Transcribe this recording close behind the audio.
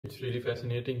It's really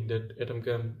fascinating that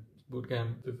atomcamp,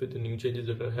 bootcamp, with the new changes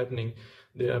that are happening,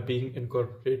 they are being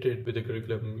incorporated with the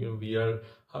curriculum. We are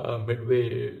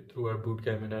midway through our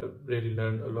bootcamp, and I've really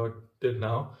learned a lot till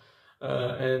now.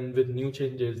 And with new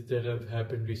changes that have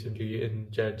happened recently in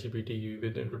Chat GPT,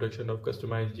 with the introduction of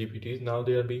customized GPTs, now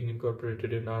they are being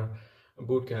incorporated in our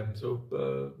bootcamp.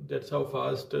 So that's how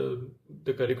fast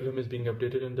the curriculum is being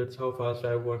updated, and that's how fast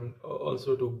I want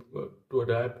also to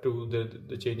adapt to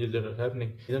the changes that are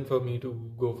happening. The reason for me to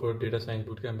go for data science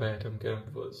bootcamp by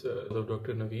atomcamp was of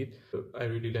Dr. Naveed. I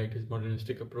really liked his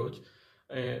modernistic approach.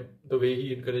 The way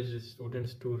he encourages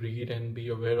students to read and be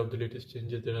aware of the latest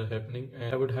changes that are happening.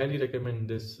 And I would highly recommend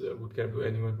this bootcamp to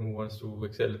anyone who wants to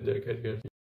excel in their career.